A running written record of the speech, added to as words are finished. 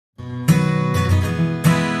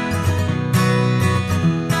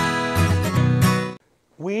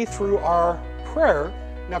be through our prayer.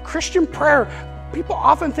 Now, Christian prayer, people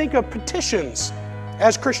often think of petitions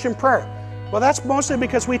as Christian prayer. Well, that's mostly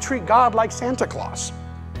because we treat God like Santa Claus.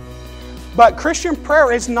 But Christian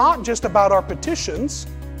prayer is not just about our petitions.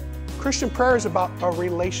 Christian prayer is about a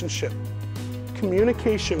relationship,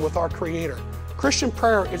 communication with our Creator. Christian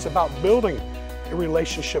prayer is about building a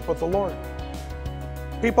relationship with the Lord.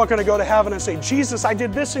 People are going to go to heaven and say, Jesus, I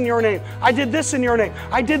did this in your name. I did this in your name.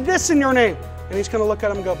 I did this in your name. And He's going to look at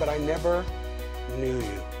them and go, but I never knew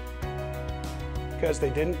you. Because they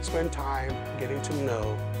didn't spend time getting to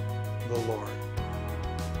know the Lord.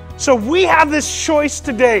 So we have this choice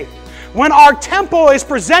today. When our temple is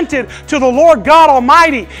presented to the Lord God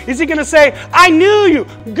Almighty, is He going to say, I knew you,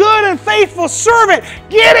 good and faithful servant,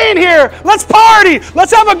 get in here, let's party,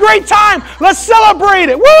 let's have a great time, let's celebrate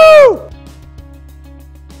it, woo!